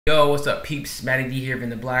Yo, what's up, peeps? Matty D here from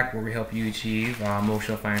the Black, where we help you achieve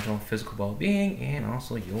emotional, financial, and physical well-being, and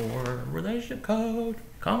also your relationship code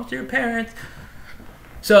comes to your parents.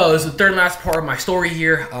 So this is the third and last part of my story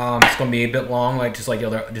here. It's gonna be a bit long, just like all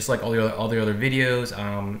the other videos.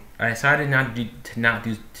 I decided I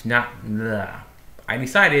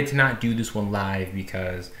decided to not do this one live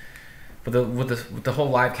because with the whole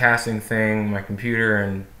live casting thing, my computer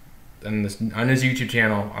and on this YouTube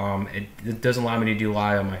channel, it doesn't allow me to do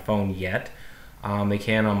live on my phone yet. They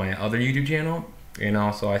can on my other YouTube channel, and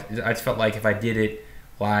also I just felt like if I did it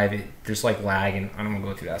live, there's like lag, and I don't want to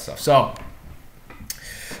go through that stuff. So,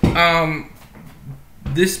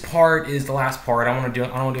 this part is the last part. I want to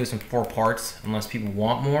do this in 4 parts. Unless people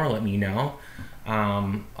want more, let me know.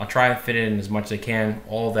 I'll try to fit it in as much as I can.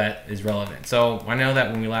 All that is relevant. So I know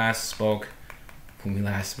that when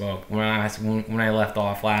I left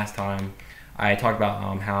off last time, I talked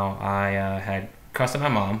about how I had cussed at my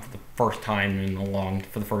mom for the first time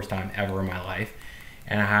ever in my life,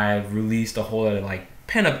 and I had released a whole other like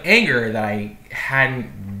pent-up anger that I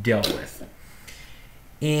hadn't dealt with.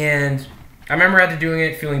 And I remember after doing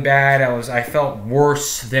it, feeling bad. I felt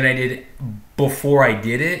worse than I did before I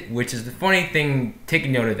did it, which is the funny thing. Take a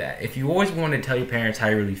note of that. If you always want to tell your parents how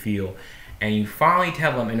you really feel, and you finally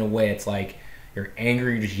tell them in a way it's like you're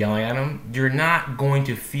angry, you're just yelling at them, you're not going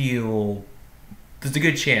to feel, there's a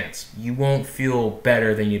good chance you won't feel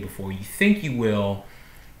better than you did before. You think you will,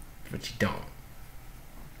 but you don't.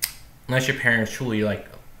 Unless your parents truly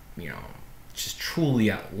just truly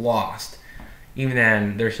at lost. Even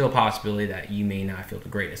then, there's still a possibility that you may not feel the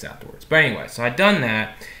greatest afterwards. But anyway, so I'd done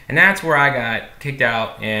that, and that's where I got kicked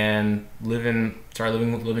out and started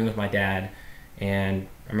living with my dad. And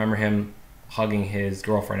I remember him hugging his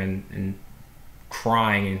girlfriend and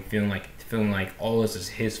crying and feeling like all this is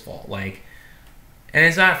his fault. And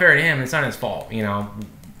it's not fair to him. It's not his fault.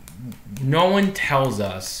 No one tells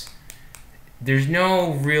us. There's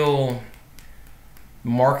no real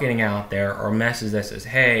marketing out there or message that says,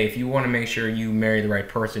 "Hey, if you want to make sure you marry the right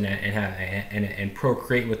person and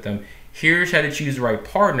procreate with them, here's how to choose the right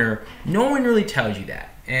partner." No one really tells you that,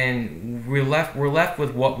 and we're left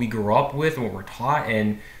with what we grew up with and what we're taught.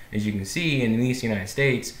 And as you can see, in at least the United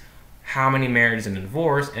States, how many marriages end in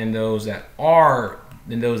divorce, and those that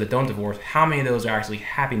don't divorce, how many of those are actually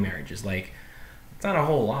happy marriages? It's not a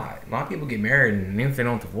whole lot. A lot of people get married, and if they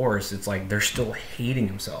don't divorce, it's like they're still hating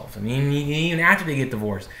themselves. I mean, even after they get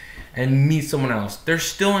divorced and meet someone else, they're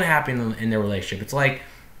still unhappy in their relationship. It's like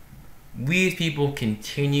we as people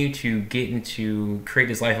continue to create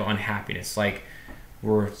this life of unhappiness. Like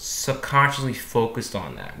we're subconsciously focused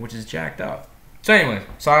on that, which is jacked up. So anyway,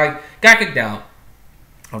 so I got kicked out.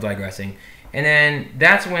 I'm digressing. And then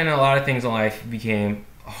that's when a lot of things in life became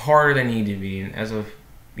harder than they needed to be. And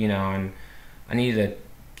and I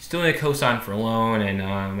still need a cosign for a loan. And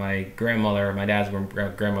my dad's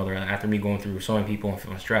grandmother, after me going through so many people and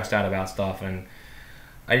feeling stressed out about stuff, and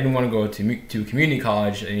I didn't want to go to community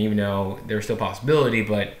college, and even though there was still a possibility,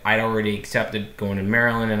 but I'd already accepted going to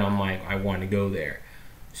Maryland, and I'm like, I wanted to go there.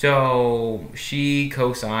 So she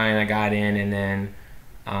co-signed, I got in, and then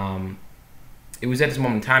it was at this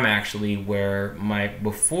moment in time actually where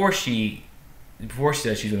before she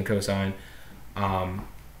said she's going to co-sign,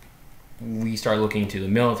 we started looking into the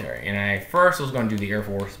military. And I first was going to do the Air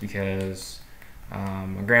Force because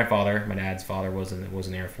my grandfather, my dad's father, was in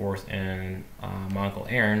the Air Force, and my uncle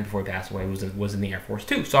Aaron, before he passed away, was in the Air Force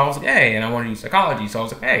too. So I was like, hey, and I wanted to do psychology. So I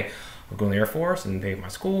was like, hey, I'll go in the Air Force and pay for my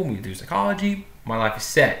school. We do psychology. My life is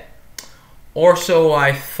set, or so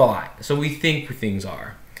I thought. So we think things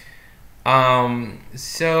are.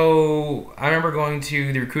 So I remember going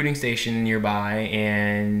to the recruiting station nearby,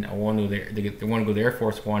 and I wanted to go to the Air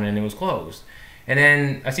Force one, and it was closed. And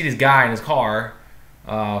then I see this guy in his car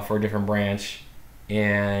for a different branch,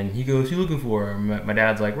 and he goes, "Who you looking for?" My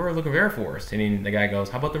dad's like, "We're looking for Air Force." And then the guy goes,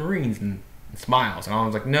 "How about the Marines?" And smiles. And I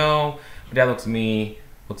was like, "No." My dad looks at me,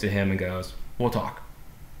 looks at him, and goes, "We'll talk."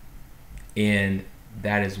 And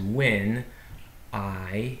that is when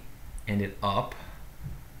I ended up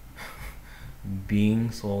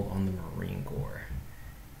being sold on the Marine Corps,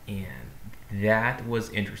 and that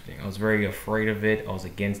was interesting. I was very afraid of it. I was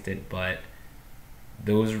against it, but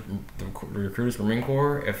the recruiters from Marine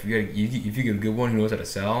Corps, if you get a good one who knows how to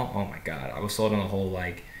sell, oh my God, I was sold on the whole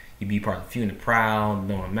you be part of the few and the proud,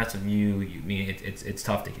 no one mess with you. It's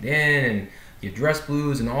tough to get in, and you have dress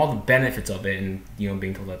blues and all the benefits of it, and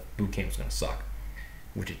being told that boot camp was gonna suck,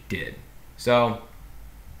 which it did. So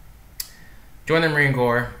joined the Marine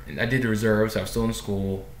Corps. I did the reserves. So I was still in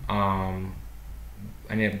school. I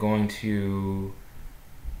ended up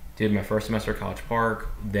did my first semester at College Park,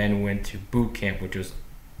 then went to boot camp, which was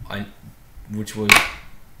which was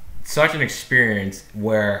such an experience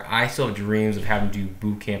where I still have dreams of having to do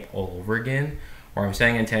boot camp all over again, where I'm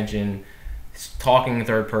setting intention, talking in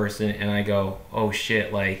third person, and I go, oh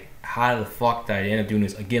shit, like, how the fuck did I end up doing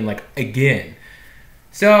this again, like, again?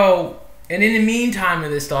 So, and in the meantime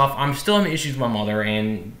of this stuff, I'm still having issues with my mother,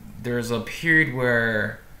 and there's a period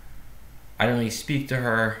where I didn't really speak to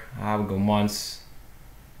her. I would go months,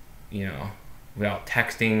 without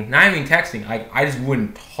texting. Not even texting, I just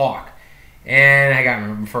wouldn't talk. And I got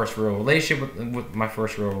my first real relationship with my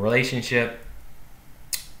first real relationship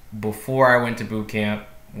before I went to boot camp,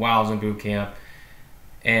 while I was in boot camp.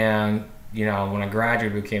 And, when I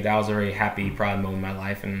graduated boot camp, that was a very happy, proud moment in my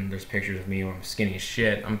life. And there's pictures of me when I'm skinny as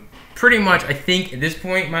shit. I'm pretty much, I think, at this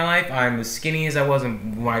point in my life, I'm as skinny as I was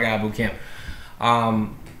when I got out of boot camp.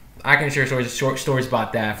 I can share short stories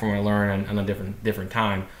about that from what I learned on a different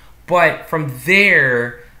time. But from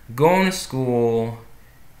there, going to school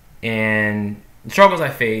and the struggles I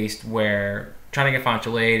faced where trying to get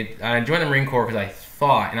financial aid, I joined the Marine Corps because I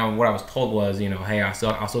thought, and what I was told was, hey,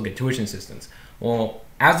 I'll still get tuition assistance. Well,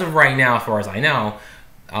 as of right now, as far as I know,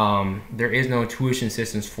 there is no tuition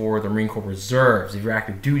assistance for the Marine Corps Reserves. If you're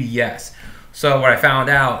active duty, yes. So what I found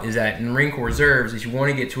out is that in the Marine Corps Reserves, if you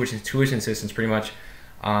want to get tuition assistance, pretty much,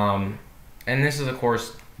 and this is, of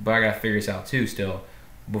course, but I got to figure this out too still,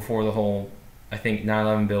 before the whole, I think,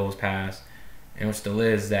 9/11 bill was passed, and it still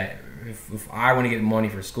is, that if I want to get money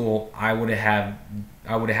for school, I would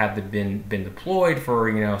have been deployed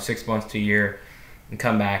for 6 months to a year and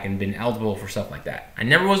come back and been eligible for stuff like that. I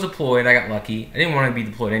never was deployed. I got lucky. I didn't want to be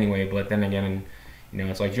deployed anyway, but then again,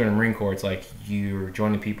 it's like joining the Marine Corps. It's like you're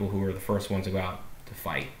joining people who are the first ones to go out to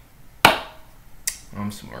fight.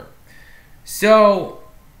 I'm smart. So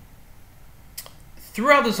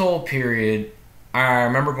throughout this whole period, I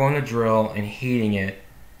remember going to drill and hating it.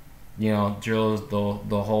 Drill is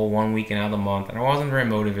the whole 1 weekend out of the month, and I wasn't very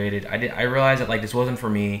motivated. I realized that, like, this wasn't for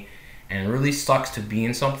me, and it really sucks to be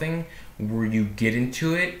in something where you get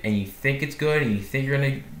into it and you think it's good and you think you're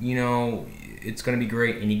gonna, it's gonna be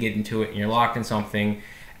great, and you get into it and you're locked in something,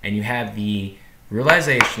 and you have the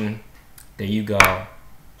realization that you go,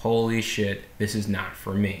 holy shit, this is not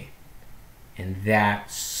for me. And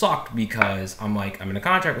that sucked because I'm in a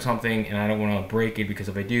contract with something and I don't want to break it, because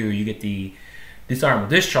if I do, you get the dishonorable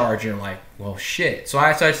discharge, and you're like, well, shit. So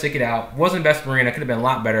I decided to stick it out. Wasn't best Marine. I could have been a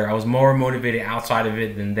lot better. I was more motivated outside of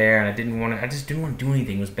it than there, and I just didn't want to do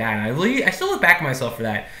anything. It was bad. And I still look back at myself for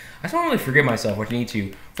that. I still don't really forgive myself, what you need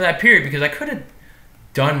to, for that period, because I could have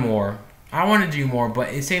done more. I wanted to do more, but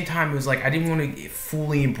at the same time, it was like I didn't want to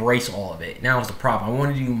fully embrace all of it. Now was the problem. I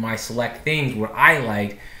wanted to do my select things, what I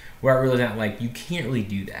liked, where I realized that, like, you can't really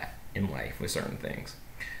do that in life with certain things.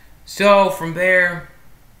 So from there,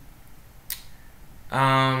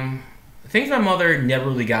 things with my mother never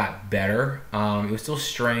really got better. It was still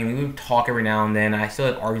strained. We would talk every now and then. I still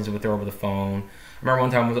had arguments with her over the phone. I remember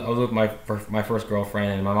one time I was with my first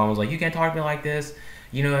girlfriend, and my mom was like, "You can't talk to me like this.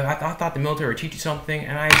 I thought the military would teach you something."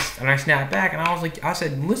 And I snapped back, and I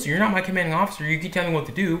said, "Listen, you're not my commanding officer. You keep telling me what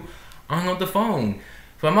to do." I hung up the phone.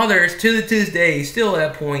 So my mother, to this day, still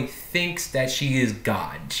at that point, thinks that she is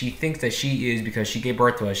God. She thinks that she is, because she gave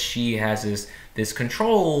birth to us, she has this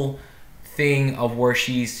control thing of where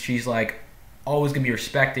she's like always gonna be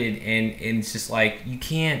respected, and it's just like, you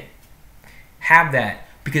can't have that,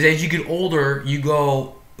 because as you get older, you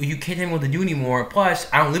can't tell me what to do anymore. Plus,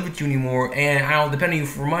 I don't live with you anymore, and I don't depend on you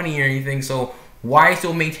for money or anything. So why are you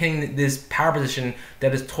still maintaining this power position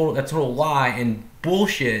that's total lie and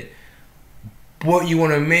bullshit? But you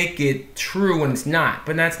want to make it true when it's not.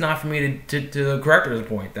 But that's not for me to correct her at this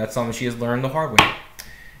point. That's something she has learned the hard way.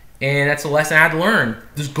 And that's a lesson I had to learn,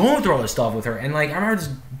 just going through all this stuff with her. And, like, I remember just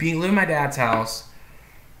living in my dad's house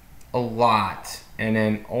a lot, and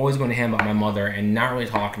then always going to him about my mother and not really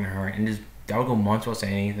talking to her. And I would go months without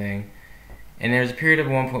saying anything. And there was a period at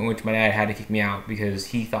one point in which my dad had to kick me out because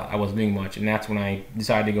he thought I wasn't doing much. And that's when I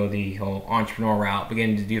decided to go the whole entrepreneur route,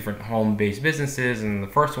 beginning to do different home-based businesses. And the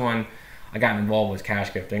first one I got involved with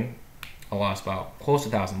cash gifting. I lost about close to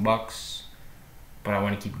 $1,000, but I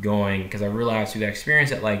want to keep going because I realized through that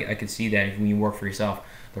experience that, like, I could see that when you work for yourself,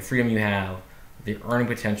 the freedom you have, the earning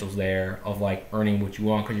potential's there of, like, earning what you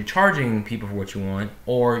want because you're charging people for what you want,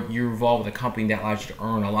 or you're involved with a company that allows you to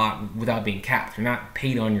earn a lot without being capped. You're not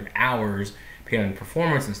paid on your hours, paid on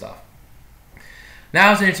performance and stuff.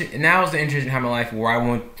 Now was the interesting time in my life where I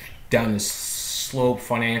went down this slope,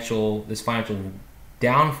 financial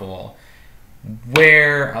downfall,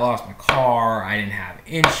 where I lost my car, I didn't have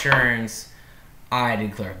insurance, I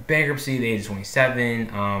declared bankruptcy at the age of 27.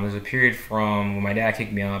 There's a period from when my dad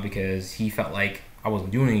kicked me out because he felt like I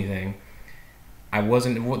wasn't doing anything. I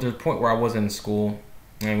wasn't. There's a point where I wasn't in school,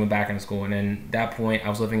 and I went back into school, and then at that point I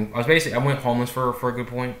was living. I went homeless for a good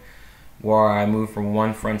point, where I moved from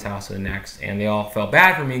one friend's house to the next, and they all felt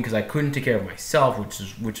bad for me because I couldn't take care of myself,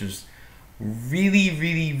 which was really,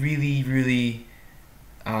 really, really, really,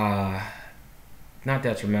 not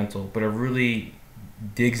detrimental, but it really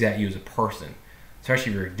digs at you as a person.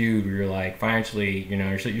 Especially if you're a dude, where you're like, financially, you know,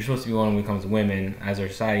 you're supposed to be one when it comes to women, as our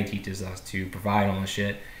society teaches us to provide all this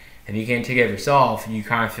shit. And if you can't take care of yourself, you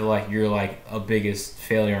kind of feel like you're like a biggest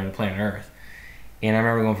failure on the planet Earth. And I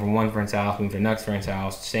remember going from one friend's house, moving to the next friend's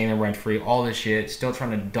house, staying there rent free, all this shit, still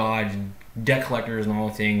trying to dodge debt collectors and all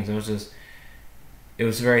the things. It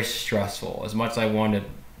was very stressful. As much as I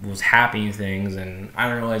was happy in things, and I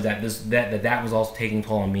didn't realize that was also taking a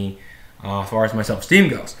toll on me as far as my self-esteem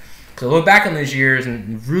goes. So I look back on those years,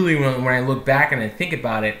 and really when I look back and I think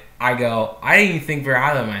about it, I go, I didn't even think very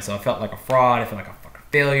highly of myself. I felt like a fraud. I felt like a fucking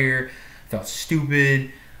failure. I felt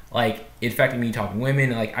stupid. Like, it affected me talking to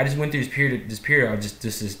women. Like, I just went through this period of just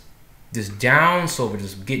this down slope of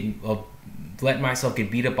just letting myself get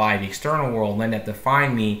beat up by the external world, letting that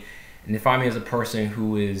define me, and define me as a person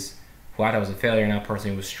who I thought was a failure, not a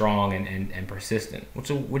person who was strong and persistent,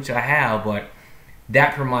 which I have, but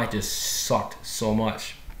that for my life just sucked so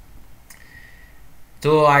much.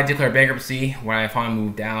 So I declared bankruptcy when I finally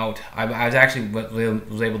moved out. I was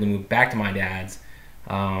able to move back to my dad's.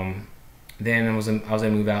 Then I was able to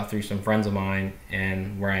move out through some friends of mine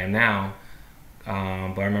and where I am now. But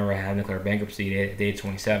I remember I had declared bankruptcy at age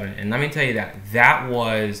 27. And let me tell you that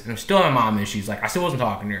was, and I'm still having mom issues. Like, I still wasn't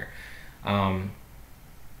talking to her. I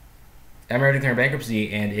remember declaring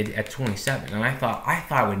bankruptcy at 27. And I thought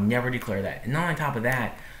I would never declare that. And on top of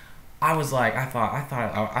that, I was like, I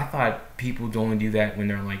thought people would only do that when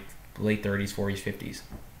they're like late 30s, 40s, 50s.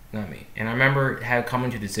 Not me. And I remember coming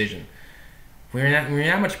to a decision. When you're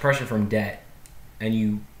not much pressure from debt, and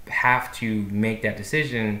you have to make that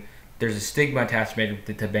decision, there's a stigma attached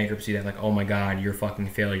to bankruptcy that, like, oh my God, you're a fucking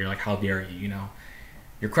failure. Like, how dare you? You know,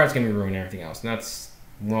 your credit's gonna be ruined and everything else. And that's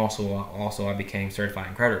when also I became certified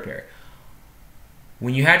in credit repair.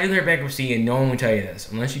 When you had to declare bankruptcy, and no one would tell you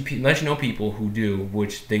this, unless you know people who do,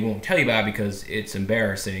 which they won't tell you about because it's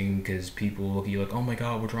embarrassing, because people look at you like, oh my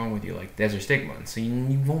God, what's wrong with you? Like, there's a stigma, so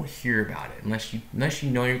you won't hear about it unless you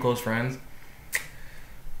know your close friends.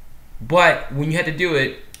 But when you had to do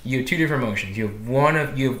it, you have two different emotions. You have one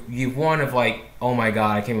of like, oh my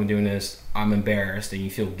God, I can't believe doing this. I'm embarrassed, and you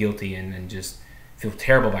feel guilty and just feel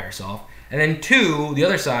terrible about yourself. And then two, the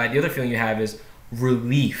other side, the other feeling you have is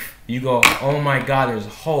relief. You go, oh my God, there's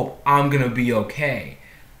hope. I'm gonna be okay.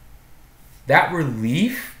 That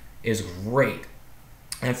relief is great.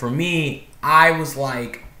 And for me, I was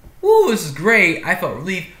like, woo, this is great. I felt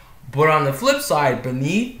relief. But on the flip side,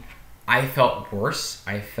 beneath, I felt worse.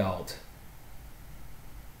 I felt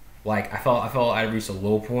I reached a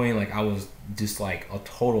low point. Like, I was just like a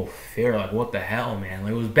total failure. Like, what the hell, man?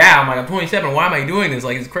 Like, it was bad. I'm like, I'm 27. Why am I doing this?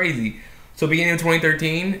 Like, it's crazy. So beginning of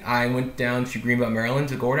 2013, I went down to Greenbelt, Maryland,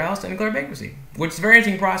 to the courthouse and declared bankruptcy, which is a very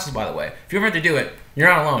interesting process, by the way. If you ever have to do it, you're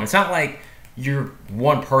not alone. It's not like you're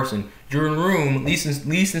one person. You're in a room, at least in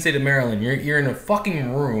the state of Maryland, you're in a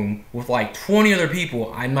fucking room with like 20 other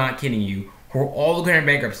people, I'm not kidding you, who are all declaring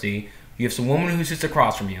bankruptcy. You have some woman who sits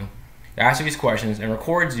across from you, that asks you these questions and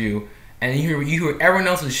records you, and you hear everyone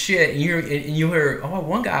else's shit, and you hear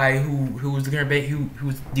one guy who was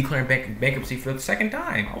declaring bankruptcy for the second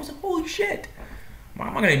time. I was like, holy shit, why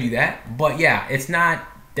am I gonna do that? But yeah, it's not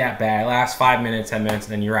that bad. It lasts 5 minutes, 10 minutes,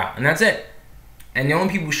 and then you're out, and that's it. And the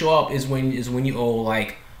only people who show up is when you owe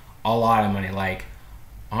like a lot of money, like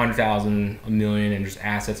 100,000, $1 million, and there's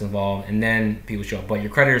assets involved, and then people show up. But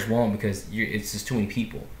your creditors won't, because it's just too many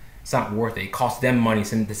people. It's not worth it. It costs them money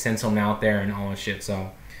to send someone out there and all that shit.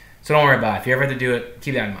 So don't worry about it. If you ever have to do it,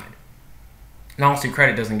 keep that in mind. And also, your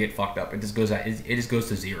credit doesn't get fucked up. It just goes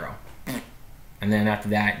to zero. And then after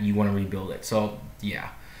that, you want to rebuild it. So yeah.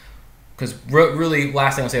 Because really,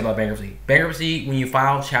 last thing I'll say about bankruptcy. Bankruptcy, when you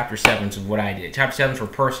file Chapter 7, is what I did. Chapter 7 is for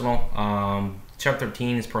personal. Chapter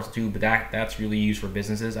 13 is personal too, but that's really used for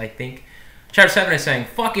businesses, I think. Chapter 7 is saying,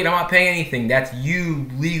 fuck it, I'm not paying anything. That's you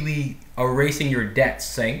legally erasing your debts,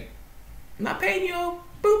 saying, I'm not paying you,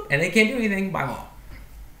 boop, and they can't do anything by law.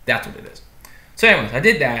 That's what it is. So anyways, I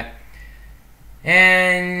did that,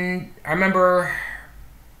 and I remember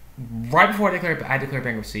right before I declared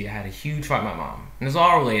bankruptcy, I had a huge fight with my mom. And it's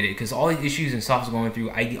all related, because all these issues and stuff I was going through,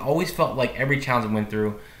 I always felt like every challenge I went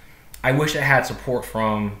through, I wish I had support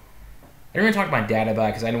from, I didn't really talk to my dad about it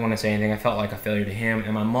because I didn't want to say anything. I felt like a failure to him.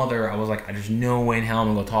 And my mother, I was like, there's no way in hell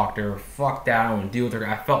I'm going to go talk to her. Fuck that, I don't want to deal with her.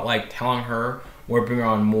 I felt like telling her would bring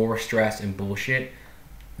on more stress and bullshit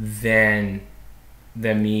than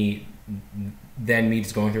than me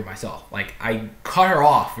just going through it myself. Like, I cut her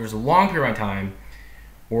off. There was a long period of time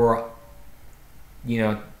where,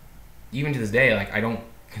 even to this day, like, I don't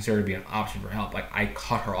consider it to be an option for help. Like, I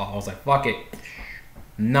cut her off. I was like, fuck it,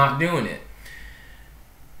 not doing it.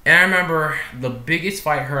 And I remember the biggest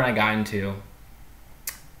fight her and I got into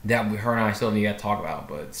that her and I still need to talk about,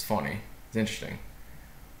 but it's funny. It's interesting.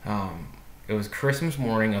 It was Christmas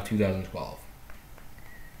morning of 2012.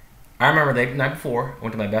 I remember the night before, I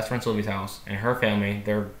went to my best friend Sylvia's house, and her family,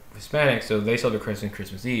 they're Hispanic, so they celebrate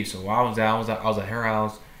Christmas Eve. So while I was at her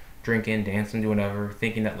house, drinking, dancing, doing whatever,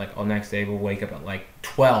 thinking that, like, next day we'll wake up at like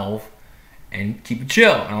 12 and keep it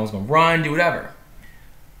chill, and I was gonna run, do whatever.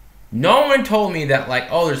 No one told me that, like,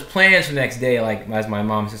 there's plans for the next day, like, as my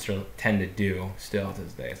mom and sister tend to do still to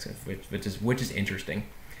this day, which is interesting.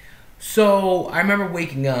 So I remember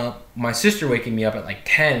waking up, my sister waking me up at like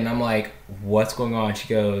 10, and I'm like, what's going on? She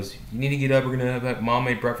goes, you need to get up, we're gonna have, like, mom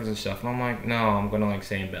made breakfast and stuff. And I'm like, no, I'm gonna, like,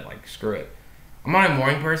 stay in bed, like, screw it. I'm not a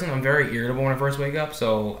morning person. I'm very irritable when I first wake up,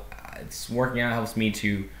 so it's working out helps me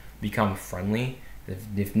to become friendly.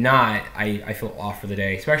 If not, I feel off for the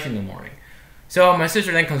day, especially in the morning. So my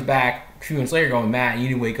sister then comes back a few minutes later going, Matt, you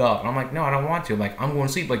need to wake up. And I'm like, no, I don't want to. Like, I'm going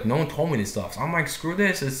to sleep. Like, no one told me this stuff. So I'm like, screw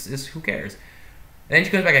this. It's who cares? And then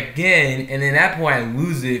she comes back again, and then at that point I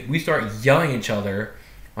lose it. We start yelling at each other.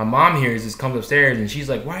 My mom hears this, comes upstairs, and she's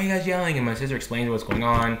like, why are you guys yelling? And my sister explains what's going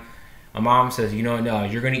on. My mom says, no,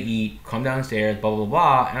 you're going to eat. Come downstairs, blah, blah,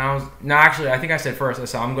 blah. And I think I said first, I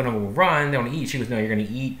said, I'm going to run. Don't eat. She goes, no, you're going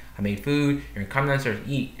to eat. I made food. You're going to come downstairs and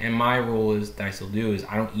eat. And my rule is, that I still do, is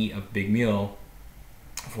I don't eat a big meal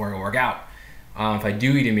before I go work out. If I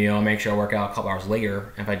do eat a meal, I'll make sure I work out a couple hours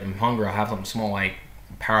later. If I'm hungry, I'll have something small like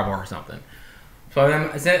a power bar or something. So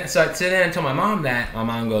I sit there and tell my mom that. My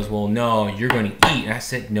mom goes, well, no, you're going to eat. And I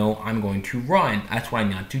said, no, I'm going to run. That's what I'm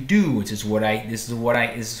not to do. This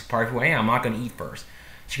is part of who I am. I'm not going to eat first.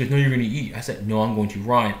 She goes, no, you're going to eat. I said, no, I'm going to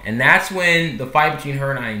run. And that's when the fight between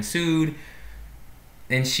her and I ensued.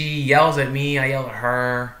 And she yells at me. I yell at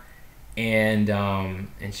her. And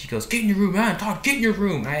she goes, get in your room, man, get in your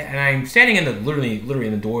room. And I'm standing in the literally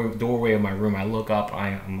in the doorway of my room. I look up,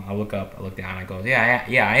 I look down. I go,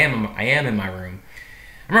 I am in my room.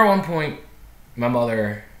 I remember at one point, my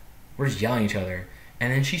mother, we're just yelling at each other,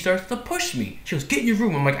 and then she starts to push me. She goes, get in your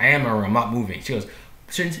room. I'm like, I am in my room. I'm not moving. She goes,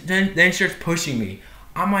 then she starts pushing me.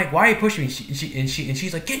 I'm like, why are you pushing me?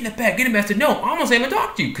 She's like, get in the bed, get in the bed. I said, no, I'm gonna say I'm gonna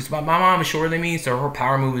talk to you, because my mom is shorter than me, so her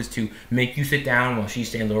power move is to make you sit down while she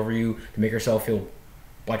stands over you to make herself feel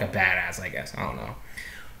like a badass, I guess. I don't know.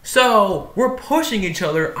 So we're pushing each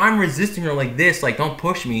other. I'm resisting her like this, like, don't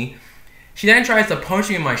push me. She then tries to punch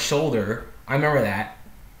me in my shoulder. I remember that.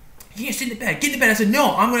 Yeah, sit in the bed, get in the bed. I said,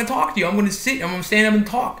 no, I'm gonna talk to you. I'm gonna stand up and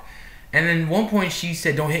talk. And then at one point she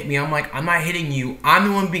said, don't hit me. I'm like, I'm not hitting you. I'm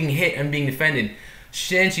the one being hit. I'm being defended.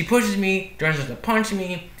 Then she pushes me, tries to punch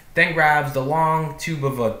me, then grabs the long tube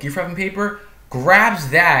of gift wrapping paper,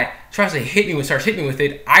 grabs that, starts hitting me with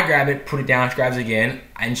it. I grab it, put it down, she grabs it again,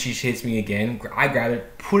 and she hits me again. I grab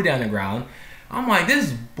it, put it down on the ground. I'm like, this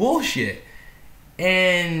is bullshit.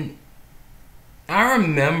 And I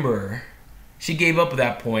remember she gave up at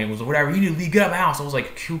that point. It was whatever, you need to leave, get out of my house. I was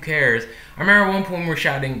like, who cares? I remember at one point we were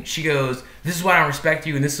shouting, she goes, this is why I don't respect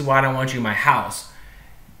you, and this is why I don't want you in my house.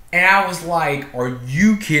 And I was like, are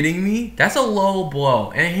you kidding me? That's a low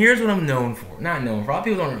blow. And here's what I'm known for. Not known for. A lot of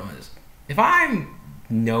people don't realize this. If I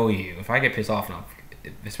know you, if I get pissed off enough,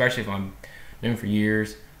 especially if I'm known for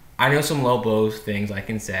years, I know some low blows things I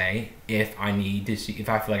can say if I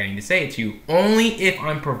feel like I need to say it to you. Only if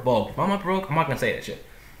I'm provoked. If I'm not provoked, I'm not going to say that shit.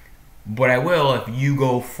 But I will if you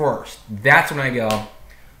go first. That's when I go,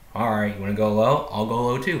 all right, you want to go low? I'll go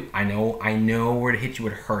low too. I know where to hit you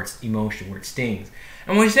where it hurts, emotion, where it stings.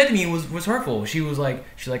 And what she said to me was hurtful. She's like,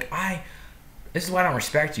 this is why I don't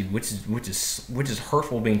respect you, which is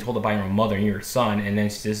hurtful, being told by your mother and your son. And then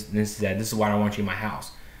she said, this is why I don't want you in my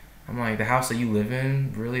house. I'm like, the house that you live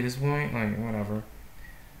in, really, at this point? Like, whatever.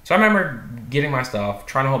 So I remember getting my stuff,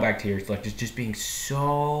 trying to hold back tears, like just being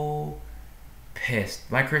so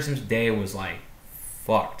pissed. My Christmas day was like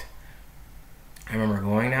fucked. I remember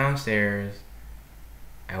going downstairs,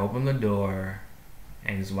 I opened the door,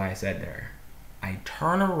 and this is what I said there. I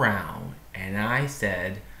turn around and I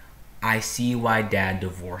said, I see why Dad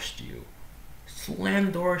divorced you. Slam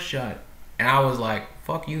the door shut. And I was like,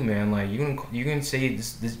 fuck you, man. Like, you gonna say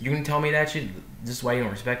this, you gonna tell me that shit? This is why you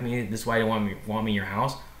don't respect me? This is why you want me in your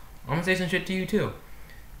house? I'm gonna say some shit to you too.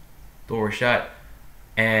 Door shut.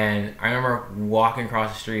 And I remember walking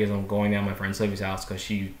across the street as I'm going down my friend Sylvia's house, because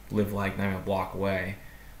she lived like not even a block away.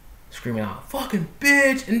 screaming out, "Fucking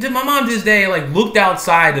bitch!" And then my mom to this day like looked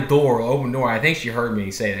outside the door, open door. I think she heard me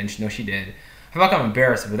say that, and she did. I felt like I'm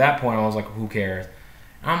embarrassed, but at that point I was like, "Who cares?"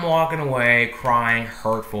 I'm walking away, crying,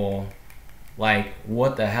 hurtful, like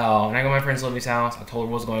what the hell? And I go to my friend Sylvie's house. I told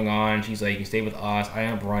her what's going on. She's like, "You can stay with us." I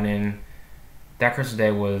end up running. That Christmas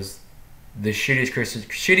day was the shittiest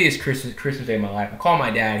Christmas day of my life. I called my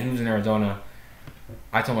dad. He was in Arizona.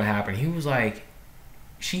 I told him what happened. He was like,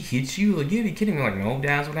 "She hit you?" Like, you be kidding me? Like, no,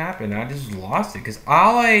 Dad, what happened? I just lost it. Because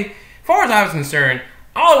as far as I was concerned,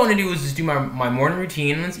 all I wanted to do was just do my morning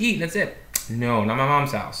routine and let's eat and that's it. No, not my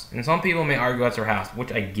mom's house. And some people may argue that's her house,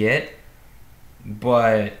 which I get.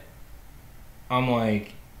 But I'm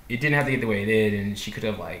like, it didn't have to get the way it did. And she could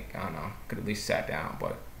have, like, I don't know, could have at least sat down.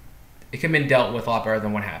 But it could have been dealt with a lot better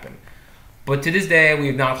than what happened. But to this day, we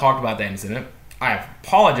have not talked about that incident. I have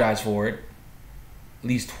apologized for it at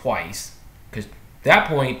least twice. Because at that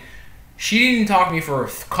point, she didn't talk to me for a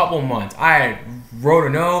couple months. I wrote a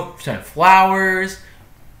note, sent flowers,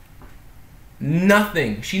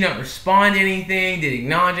 nothing. She didn't respond to anything, didn't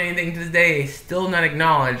acknowledge anything to this day. Still not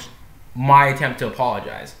acknowledged my attempt to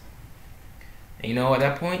apologize. And you know, at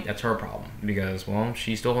that point, that's her problem. Because, well,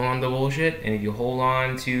 she's still holding on to bullshit. And if you hold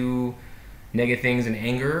on to negative things in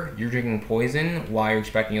anger, you're drinking poison while you're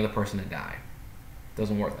expecting the other person to die. It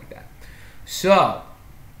doesn't work like that. So,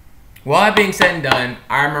 with all that being said and done,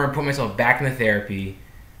 I remember putting myself back into therapy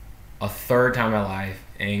a third time in my life.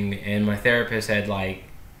 And my therapist had, like,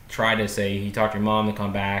 tried to say, he talked to your mom to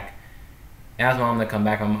come back. Asked my mom to come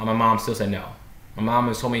back. My mom still said no. My mom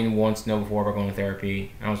has told me once no before about going to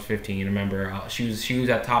therapy. I was 15. I remember she was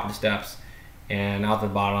at the top of the steps and out the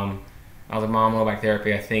bottom. I was like, "Mom, what about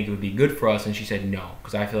therapy? I think it would be good for us." And she said no,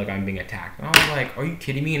 because I feel like I'm being attacked. And I was like, "Are you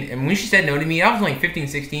kidding me?" And when she said no to me, I was like 15,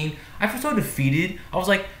 16. I felt so defeated. I was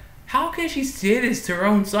like, how can she say this to her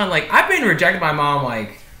own son? Like, I've been rejected by my mom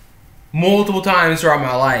like multiple times throughout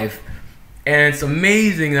my life. And it's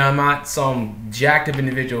amazing that I'm not some jacked up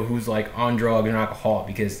individual who's like on drugs or alcohol,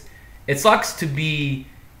 because it sucks to be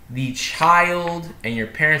the child and your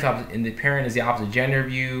parents and the parent is the opposite gender of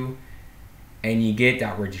you, and you get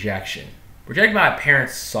that rejection. Rejected by a parent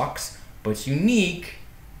sucks, but it's unique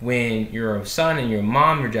when you're a son and your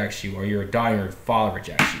mom rejects you, or you're a daughter and your father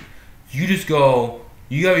rejects you. You just go,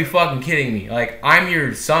 "You gotta be fucking kidding me. Like, I'm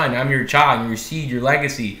your son, I'm your child, I'm your seed, your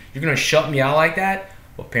legacy. You're gonna shut me out like that?"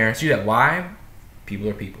 Well, parents do that. Why? People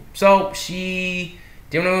are people. So she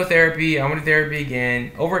didn't want to go to therapy. I went to therapy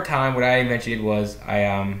again. Over time, what I eventually did was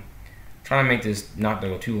trying to make this not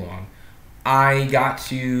go too long.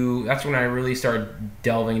 That's when I really started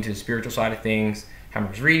delving into the spiritual side of things. I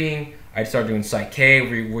was reading. I started doing Psych K,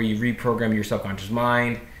 where you reprogram your subconscious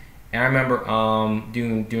mind. And I remember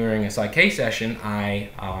during a Psych K session, I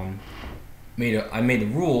made the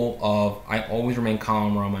rule of I always remain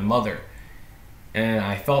calm around my mother. And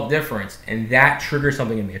I felt difference, and that triggered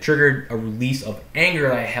something in me. It triggered a release of anger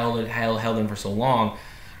that I held in for so long.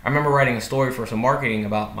 I remember writing a story for some marketing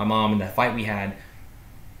about my mom and that fight we had.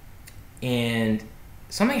 And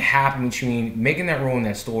something happened between making that rule in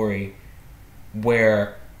that story,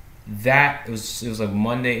 where it was like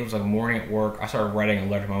Monday, it was like morning at work. I started writing a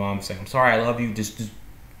letter to my mom saying, "I'm sorry, I love you, just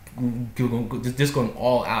going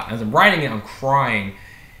all out." As I'm writing it, I'm crying.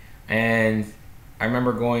 And I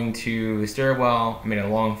remember going to the stairwell. I made a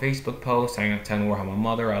long Facebook post telling her how my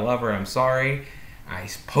mother, I love her, I'm sorry. I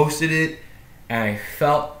posted it, and I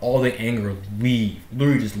felt all the anger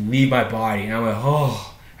literally just leave my body. And I went,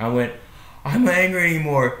 oh. I'm not angry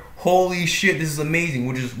anymore. Holy shit, this is amazing.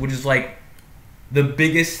 Which is like the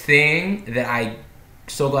biggest thing that I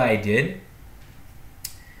so glad I did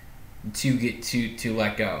to get to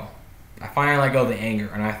let go. I finally let go of the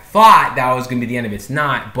anger, and I thought that was gonna be the end of it. It's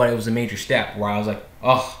not, but it was a major step where I was like,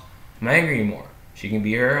 oh, I'm not angry anymore. She can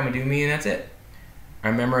be her, I'm gonna do me, and that's it. I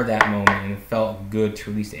remember that moment, and it felt good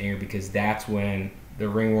to release the anger, because that's when the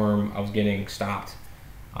ringworm I was getting stopped.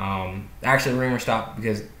 Actually, the ringworm stopped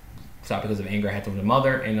because of anger I had towards my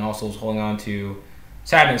mother, and also was holding on to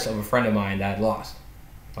sadness of a friend of mine that I'd lost.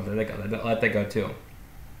 I'll let that go too.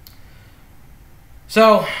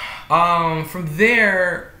 So, from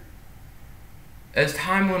there, as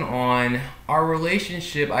time went on, our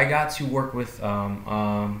relationship, I got to work with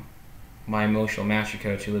my emotional mastery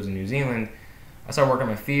coach who lives in New Zealand. I started working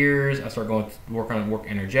on my fears. I started work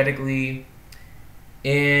energetically.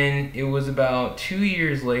 And it was about 2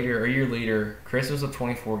 years later, a year later, Christmas of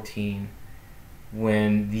 2014,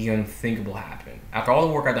 when the unthinkable happened. After all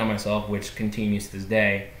the work I'd done myself, which continues to this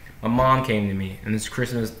day, my mom came to me, and this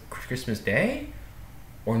Christmas Day?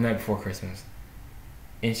 Or the night before Christmas?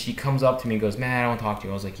 And she comes up to me and goes, "Man, I don't talk to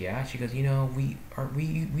you." I was like, "Yeah." She goes, "You know, we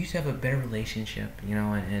used to have a better relationship, you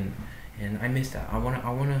know, and I miss that. I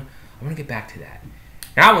wanna get back to that."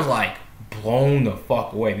 And I was like blown the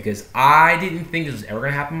fuck away because I didn't think this was ever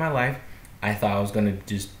gonna happen in my life. I thought it was gonna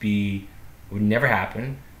just be, would never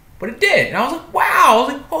happen, but it did. And I was like, wow. I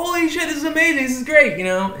was like, holy shit, this is amazing. This is great. You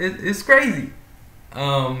know, it's crazy.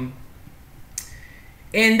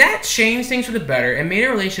 And that changed things for the better and made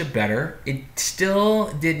our relationship better. It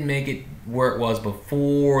still didn't make it where it was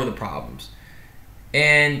before the problems.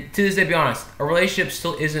 And to this day, to be honest, our relationship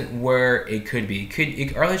still isn't where it could be.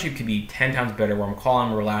 Our relationship could be 10 times better where I'm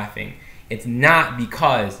calling, we're laughing. It's not,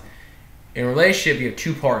 because in a relationship, you have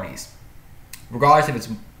two parties. Regardless if it's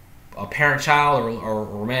a parent-child or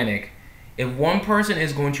romantic, if one person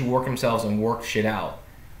is going to work themselves and work shit out,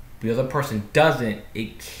 the other person doesn't,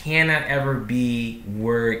 it cannot ever be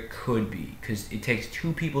where it could be, because it takes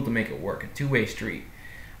two people to make it work, a two-way street.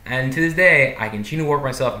 And to this day, I continue to work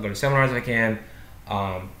myself and go to seminars if I can,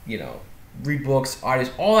 you know, read books,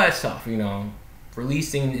 audios, all that stuff, you know,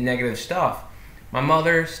 releasing negative stuff. My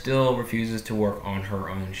mother still refuses to work on her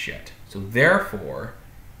own shit. So therefore,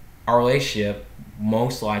 our relationship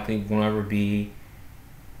most likely won't ever be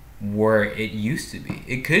where it used to be.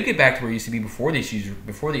 It could get back to where it used to be before the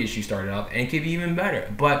issue started up, and it could be even better.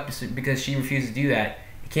 But because she refuses to do that,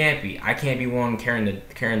 it can't be. I can't be one carrying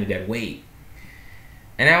the dead weight.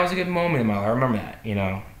 And that was a good moment in my life. I remember that. You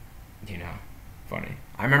know, funny.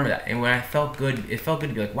 I remember that, and when I felt good, it felt good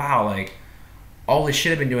to be like, wow, like all this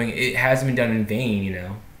shit I've been doing, it hasn't been done in vain. You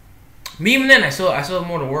know, but even then, I still have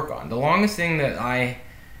more to work on. The longest thing that I'm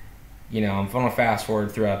going to fast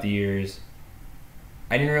forward throughout the years.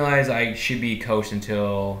 I didn't realize I should be coached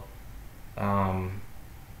until how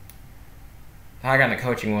I got into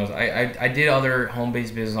coaching was I did other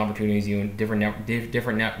home-based business opportunities, you know, different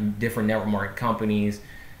network market companies.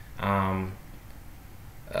 One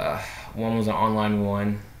was an online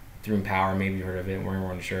one through Empower, maybe you heard of it, wearing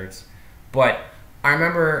one of the shirts. But I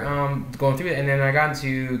remember going through it, and then I got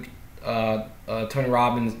into Tony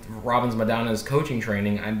Robbins Madonna's coaching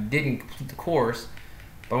training. I didn't complete the course,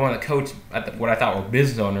 but I wanted to coach what I thought were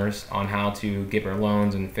business owners on how to get their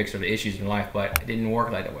loans and fix their issues in life, but it didn't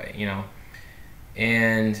work that way, you know.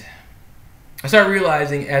 And I started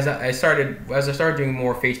realizing as I started doing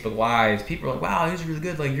more Facebook Lives, people were like, "Wow, this is really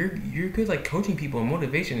good. Like you're good, like coaching people and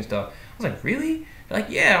motivation and stuff." I was like, "Really?" They're like,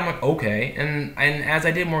 "Yeah." I'm like, "Okay." And as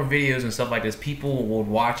I did more videos and stuff like this, people would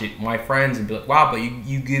watch it, my friends, and be like, "Wow, but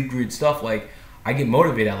you give good stuff. Like I get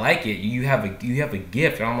motivated. I like it. You have a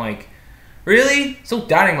gift." And I'm like, really? Still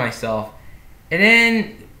doubting myself. And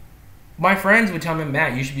then my friends would tell me,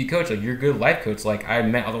 "Matt, you should be a coach. Like, you're a good life coach." Like, I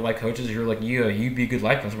met other life coaches who are like, you'd be a good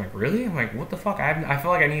life coach. I'm like, really? I'm like, what the fuck? I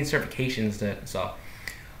feel like I need certifications and stuff.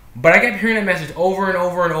 But I kept hearing that message over and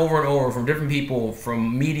over and over and over from different people,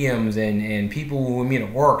 from mediums and people who would meet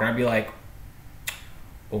at work. And I'd be like,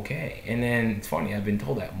 okay. And then it's funny, I've been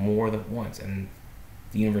told that more than once. And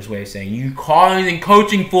the universe way of saying, you call anything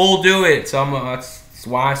coaching, fool, do it. So that's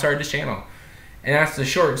why I started this channel. And that's the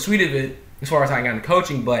short and sweet of it as far as how I got into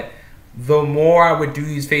coaching. But the more I would do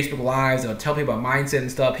these Facebook Lives, I would tell people about mindset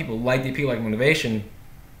and stuff, people liked it, people like motivation.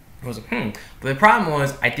 I was like, But the problem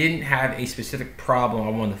was I didn't have a specific problem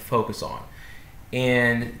I wanted to focus on.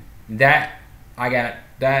 And I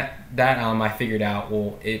figured out,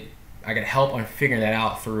 I got help on figuring that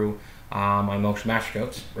out through my emotional master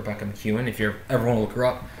coach, Rebecca McEwen. If you ever want to look her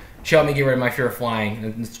up, she helped me get rid of my fear of flying.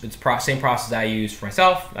 It's the same process that I use for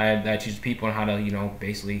myself. I teach people on how to,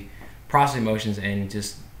 basically process emotions and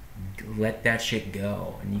just let that shit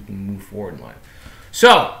go, and you can move forward in life.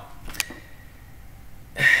 So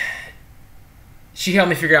she helped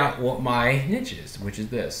me figure out what my niche is, which is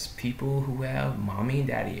this: people who have mommy and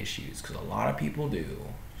daddy issues, because a lot of people do.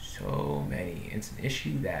 So many. It's an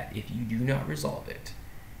issue that if you do not resolve it,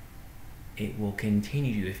 it will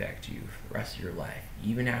continue to affect you for the rest of your life,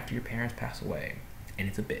 even after your parents pass away. And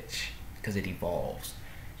it's a bitch, because it evolves.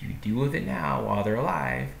 You deal with it now while they're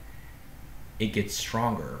alive, it gets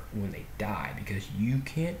stronger when they die, because you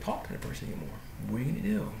can't talk to the person anymore. What are you going to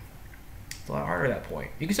do? It's a lot harder at that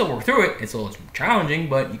point. You can still work through it. It's a little challenging,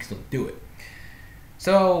 but you can still do it.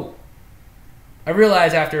 So I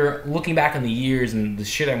realized after looking back on the years and the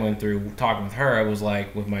shit I went through talking with her, I was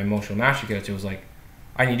like, with my emotional mastery coach, it was like,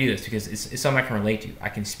 I need to do this because it's something I can relate to. I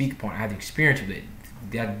can speak upon it. I have the experience with it.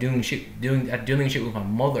 Dealing shit with my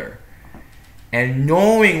mother. And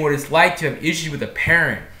knowing what it's like to have issues with a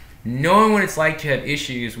parent. Knowing what it's like to have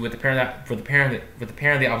issues with the parent of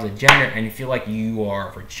the opposite gender, and you feel like you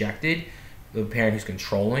are rejected, the parent who's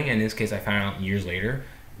controlling. And in this case, I found out years later,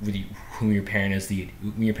 with you, when your parent is the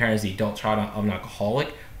adult child of an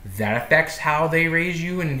alcoholic, that affects how they raise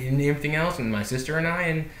you and everything else. And my sister and I,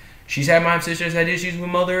 and my sister's had issues with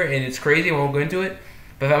mother, and it's crazy. I won't go into it,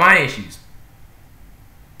 but I've had my issues.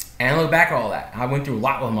 And I look back at all that. I went through a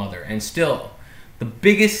lot with mother, and still, the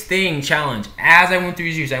biggest challenge, as I went through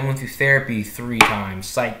these years, I went through therapy 3 times,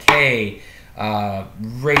 Psych-K,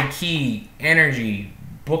 Reiki, energy,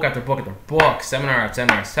 book after book after book, seminar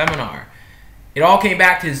after seminar. It all came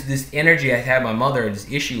back to this energy I had with my mother, this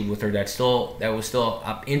issue with her that was still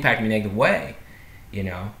impacting me in a negative way, you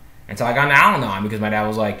know. And so I got an Al-Anon because my dad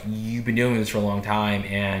was like, "You've been doing this for a long time,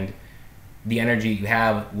 and the energy you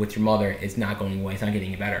have with your mother is not going away. It's not getting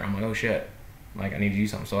any better." I'm like, "Oh shit, like I need to do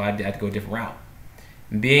something." So I had to go a different route.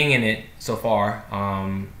 Being in it so far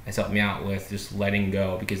has helped me out with just letting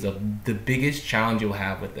go, because the biggest challenge you'll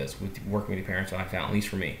have with this, with working with your parents, what I found, at least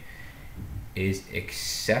for me, is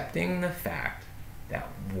accepting the fact that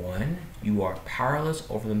 1, you are powerless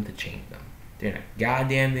over them to change them. There's not a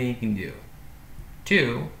goddamn thing you can do.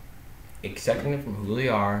 2, accepting them from who they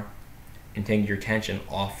are and taking your attention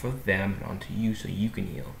off of them and onto you so you can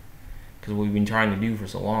heal. Because what we've been trying to do for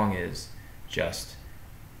so long is just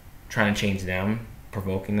trying to change them,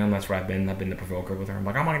 provoking them. That's where I've been the provoker with her. I'm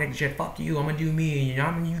like, "I'm not gonna take the shit, fuck you, I'm gonna do me, you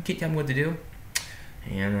know, you can't tell me what to do."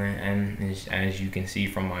 And as you can see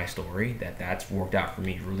from my story, that's worked out for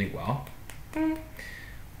me really well.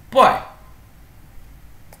 But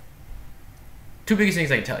 2 biggest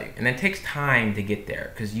things I can tell you, and it takes time to get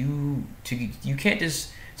there, because you can't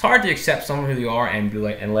just. It's hard to accept someone who they are and be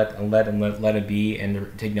like, and let it be,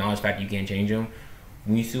 and to acknowledge the fact that you can't change them.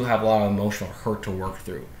 We still have a lot of emotional hurt to work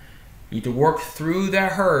through. You need to work through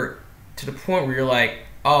that hurt to the point where you're like,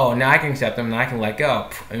 "Oh, now I can accept them, and I can let go."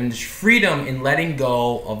 And there's freedom in letting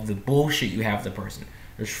go of the bullshit you have with the person.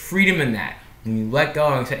 There's freedom in that. When you let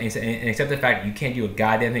go and accept the fact that you can't do a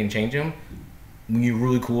goddamn thing to change them, when you're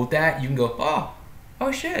really cool with that, you can go,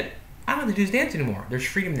 oh shit, I don't have to do this dance anymore. There's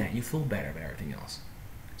freedom in that. You feel better about everything else.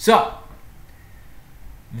 So,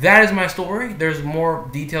 that is my story. There's more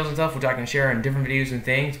details and stuff which I can share in different videos and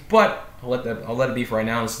things, but I'll let it be for right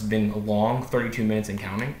now. This has been a long 32 minutes and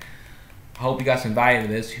counting. I hope you got some value to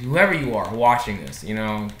this. Whoever you are watching this, you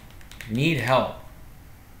know, need help,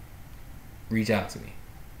 reach out to me.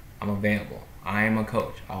 I'm available. I am a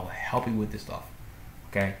coach. I'll help you with this stuff.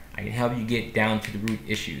 Okay? I can help you get down to the root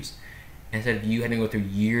issues. Instead of you having to go through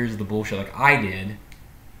years of the bullshit like I did,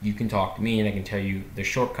 you can talk to me and I can tell you the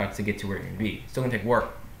shortcuts to get to where you're going to be. It's still going to take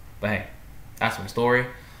work. But hey, that's my story.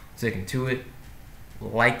 Sticking to it.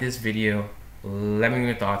 Like this video. Let me know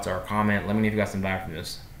your thoughts or comment. Let me know if you got some value from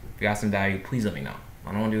this. If you got some value, please let me know.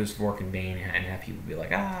 I don't want to do this for work in vain and have people be like,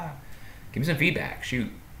 give me some feedback.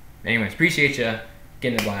 Shoot. Anyways, appreciate you.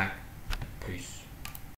 Get in the black. Peace.